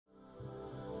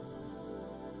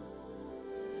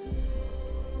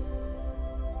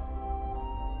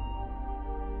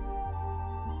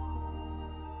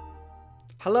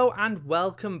Hello and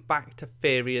welcome back to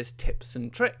Faeria's Tips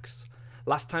and Tricks.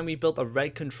 Last time we built a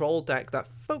red control deck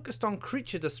that focused on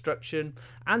creature destruction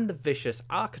and the vicious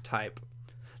archetype.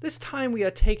 This time we are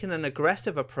taking an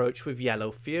aggressive approach with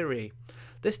Yellow Fury.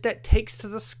 This deck takes to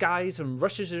the skies and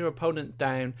rushes your opponent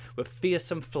down with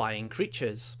fearsome flying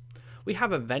creatures. We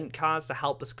have event cards to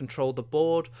help us control the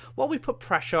board while we put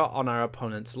pressure on our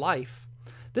opponent's life.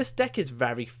 This deck is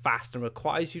very fast and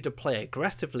requires you to play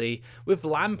aggressively with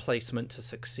land placement to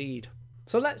succeed.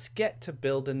 So let's get to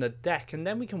building the deck and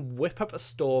then we can whip up a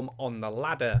storm on the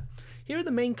ladder. Here are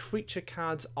the main creature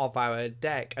cards of our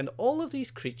deck and all of these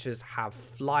creatures have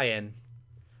flying.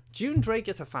 Dune Drake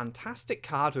is a fantastic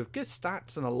card with good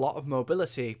stats and a lot of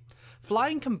mobility.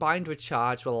 Flying combined with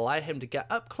charge will allow him to get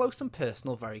up close and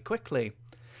personal very quickly.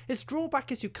 Its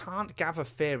drawback is you can't gather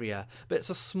Faeria, but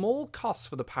it's a small cost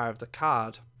for the power of the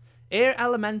card. Air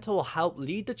Elemental will help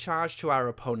lead the charge to our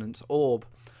opponent's orb.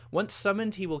 Once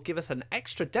summoned, he will give us an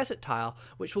extra desert tile,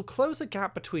 which will close the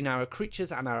gap between our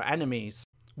creatures and our enemies.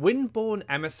 Windborn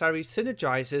Emissary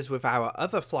synergizes with our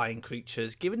other flying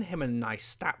creatures, giving him a nice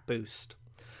stat boost.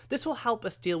 This will help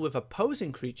us deal with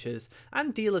opposing creatures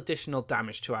and deal additional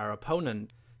damage to our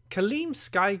opponent. Kaleem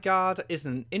Skyguard is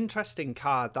an interesting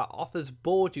card that offers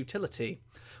board utility.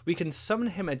 We can summon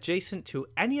him adjacent to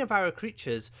any of our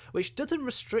creatures, which doesn't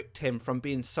restrict him from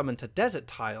being summoned to desert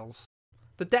tiles.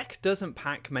 The deck doesn't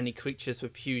pack many creatures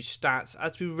with huge stats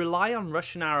as we rely on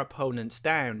rushing our opponents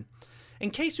down.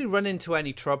 In case we run into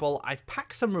any trouble, I've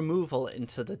packed some removal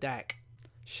into the deck.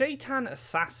 Shaitan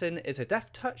Assassin is a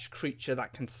death touch creature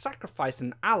that can sacrifice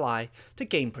an ally to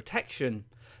gain protection.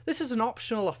 This is an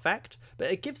optional effect,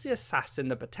 but it gives the assassin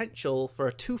the potential for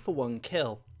a 2-for-1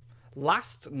 kill.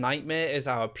 Last Nightmare is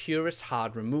our purest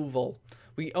hard removal.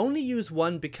 We only use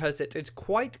one because it is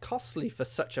quite costly for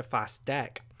such a fast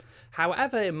deck.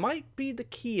 However, it might be the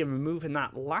key in removing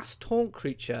that last taunt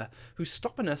creature who's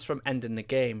stopping us from ending the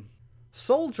game.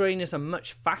 Soul Drain is a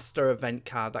much faster event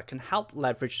card that can help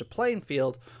leverage the playing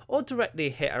field or directly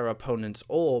hit our opponent's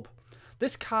orb.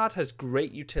 This card has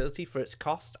great utility for its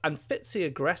cost and fits the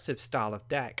aggressive style of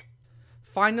deck.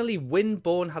 Finally,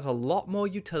 Windborn has a lot more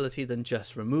utility than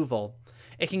just removal.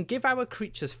 It can give our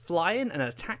creatures flying, an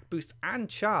attack boost and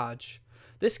charge.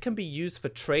 This can be used for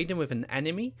trading with an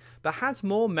enemy, but has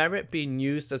more merit being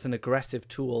used as an aggressive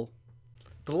tool.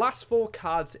 The last 4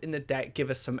 cards in the deck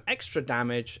give us some extra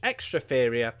damage, extra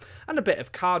Faeria, and a bit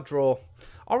of card draw.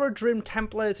 Orodrim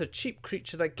Templar is a cheap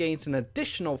creature that gains an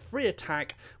additional free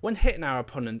attack when hitting our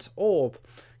opponent's orb.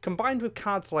 Combined with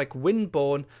cards like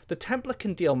Windborn, the Templar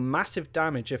can deal massive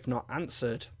damage if not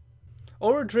answered.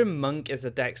 Orodrim Monk is the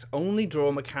deck's only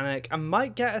draw mechanic and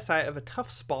might get us out of a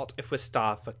tough spot if we're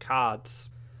starved for cards.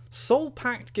 Soul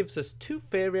Pact gives us 2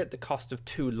 Faeria at the cost of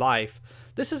 2 life.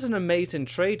 This is an amazing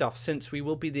trade-off since we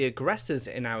will be the aggressors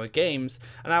in our games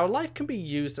and our life can be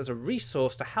used as a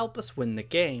resource to help us win the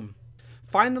game.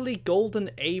 Finally, Golden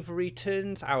Aviary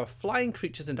turns our flying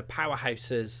creatures into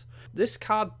powerhouses. This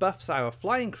card buffs our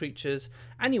flying creatures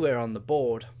anywhere on the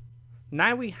board.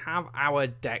 Now we have our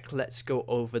deck, let's go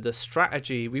over the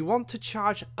strategy. We want to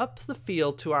charge up the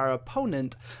field to our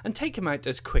opponent and take him out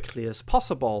as quickly as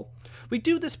possible. We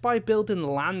do this by building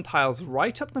land tiles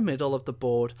right up the middle of the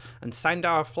board and send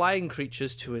our flying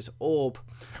creatures to his orb.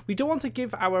 We don't want to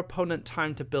give our opponent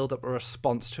time to build up a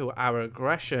response to our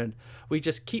aggression. We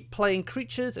just keep playing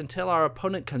creatures until our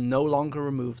opponent can no longer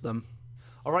remove them.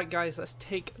 Alright guys, let's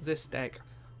take this deck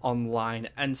online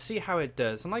and see how it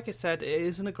does. And like I said, it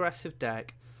is an aggressive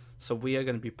deck, so we are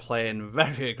going to be playing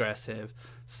very aggressive,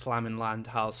 slamming land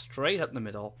tiles straight up the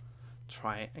middle,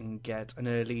 try and get an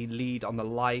early lead on the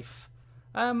life.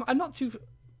 I'm not too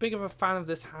big of a fan of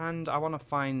this hand. I want to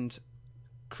find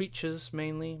creatures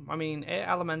mainly. I mean, Air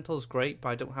Elemental is great, but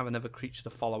I don't have another creature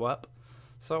to follow up,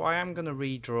 so I am going to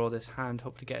redraw this hand,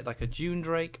 hope to get like a Dune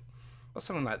Drake or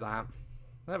something like that.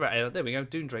 There we go,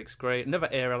 Dune Drake's great, another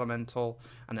Air Elemental,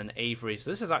 and then Aviary.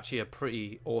 So this is actually a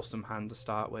pretty awesome hand to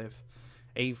start with.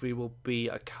 Aviary will be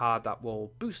a card that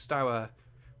will boost our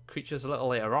creatures a little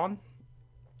later on.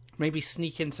 Maybe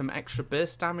sneak in some extra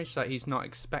burst damage that he's not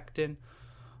expecting,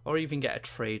 or even get a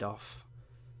trade-off.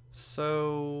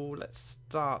 So let's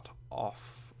start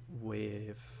off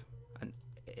with an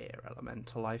Air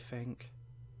Elemental, I think.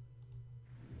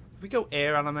 If we go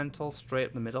Air Elemental straight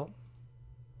up the middle,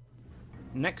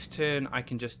 next turn I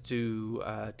can just do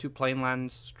 2 plain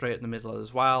lands straight in the middle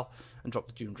as well and drop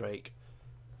the Dune Drake.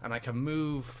 And I can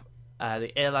move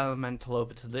the Air Elemental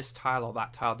over to this tile or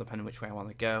that tile depending which way I want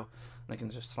to go. And I can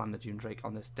just slam the Dune Drake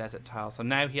on this desert tile. So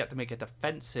now he had to make a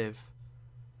defensive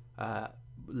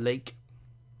lake.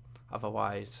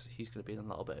 Otherwise, he's going to be in a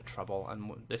little bit of trouble.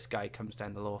 And this guy comes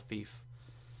down the lower fief.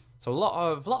 So a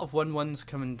lot of 1/1s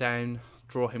coming down,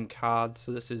 draw him cards.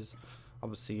 So this is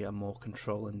obviously a more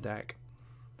controlling deck.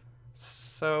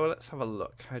 So let's have a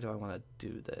look. How do I want to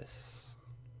do this?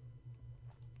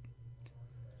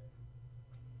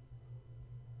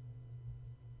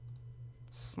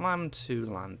 Slam 2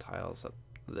 land tiles up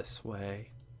this way.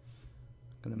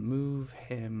 I'm going to move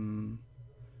him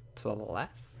to the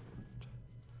left.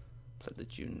 Put the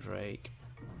Dune Drake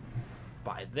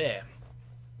by there.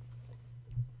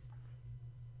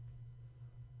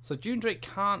 So Dune Drake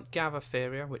can't gather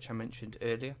Faeria, which I mentioned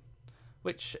earlier,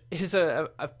 which is a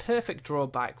perfect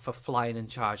drawback for flying in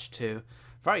charge 2.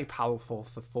 Very powerful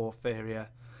for 4 Faeria.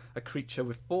 A creature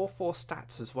with 4/4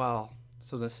 stats as well.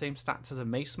 So the same stats as a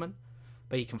Maceman,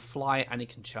 but he can fly and he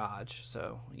can charge.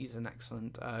 So he's an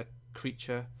excellent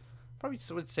creature. Probably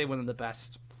would say one of the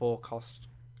best 4-cost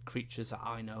creatures that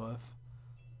I know of.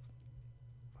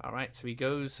 Alright, so he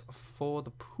goes for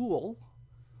the pool.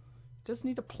 Does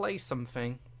need to play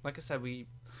something. Like I said, you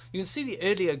can see the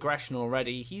early aggression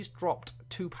already. He's dropped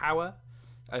 2 power.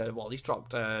 Well, he's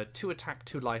dropped 2 attack,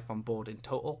 2 life on board in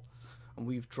total. And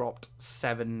we've dropped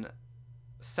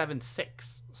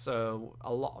 7/6. So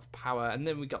a lot of power. And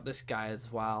then we got this guy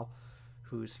as well,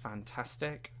 who's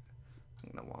fantastic.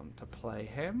 I'm going to want to play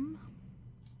him.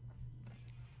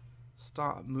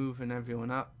 Start moving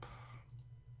everyone up.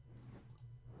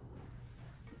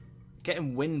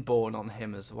 Getting Windborn on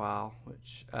him as well,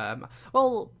 which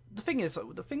well, the thing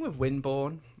with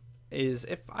Windborn is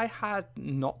if I had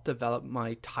not developed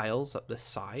my tiles up this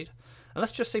side, and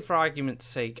let's just say for argument's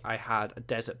sake I had a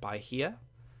desert by here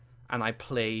and I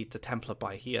played the Templar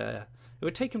by here, it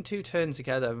would take him 2 turns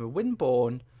together.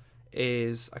 Windborn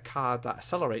is a card that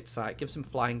accelerates that, gives him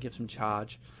flying, gives him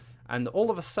charge, and all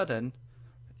of a sudden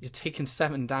you're taking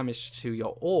 7 damage to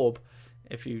your orb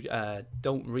if you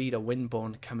don't read a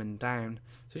Windborn coming down.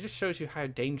 So it just shows you how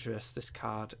dangerous this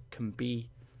card can be,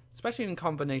 especially in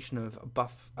combination of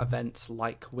buff events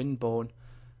like Windborn.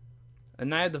 And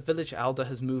now the Village Elder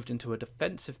has moved into a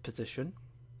defensive position.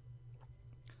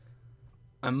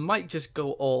 I might just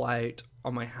go all out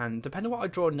on my hand, depending on what I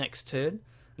draw next turn,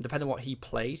 and depending on what he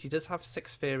plays. He does have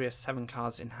 6 Faeria, 7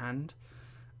 cards in hand.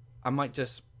 I might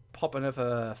just pop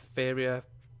another Faeria.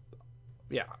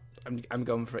 Yeah, I'm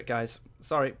going for it, guys.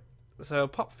 Sorry. So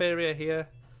pop Faeria here.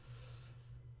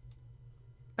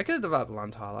 I could have developed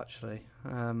land tile actually.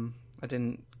 I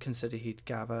didn't consider he'd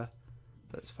gather.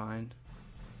 That's fine.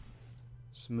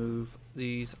 Just move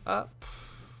these up.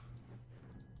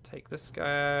 Take this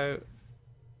guy out.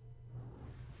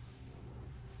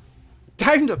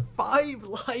 Down to 5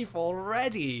 life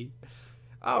already.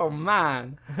 Oh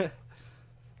man.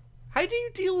 How do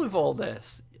you deal with all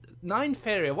this? 9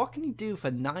 Faeria. What can he do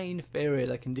for 9 Faeria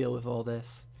that can deal with all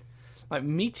this? Like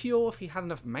Meteor, if he had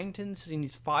enough mountains, he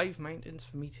needs 5 mountains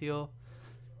for Meteor.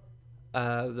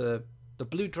 The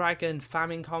Blue Dragon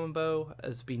Famine combo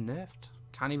has been nerfed.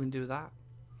 Can't even do that.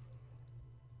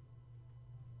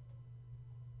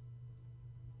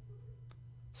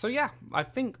 So yeah, I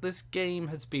think this game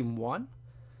has been won.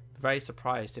 Very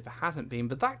surprised if it hasn't been,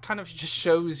 but that kind of just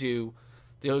shows you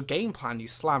the game plan. You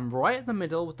slam right in the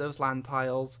middle with those land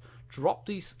tiles, drop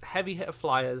these heavy hitter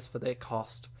flyers for their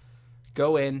cost,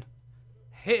 go in,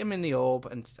 hit him in the orb,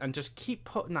 and just keep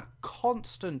putting that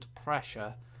constant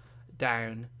pressure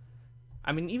down.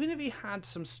 I mean, even if he had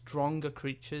some stronger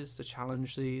creatures to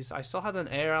challenge these, I still had an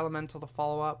air elemental to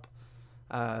follow up.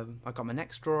 I got my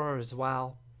next drawer as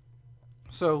well.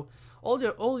 So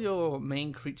all your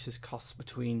main creatures cost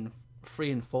between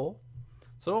 3 and 4.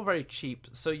 So all very cheap.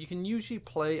 So you can usually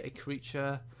play a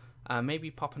creature, maybe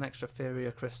pop an extra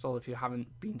Faeria crystal if you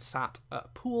haven't been sat at a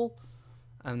pool,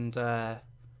 and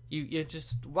you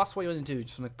just, that's what you want to do.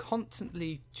 Just want to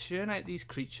constantly churn out these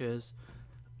creatures,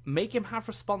 make him have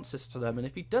responses to them, and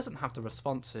if he doesn't have the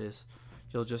responses,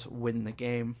 you'll just win the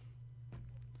game.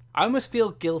 I almost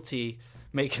feel guilty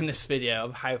making this video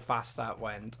of how fast that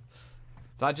went.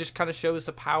 That just kind of shows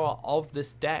the power of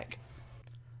this deck.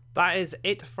 That is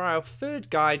it for our third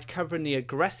guide covering the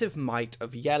aggressive might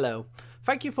of yellow.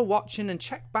 Thank you for watching, and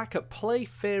check back at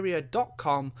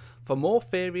PlayFaeria.com for more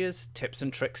Faeria's tips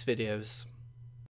and tricks videos.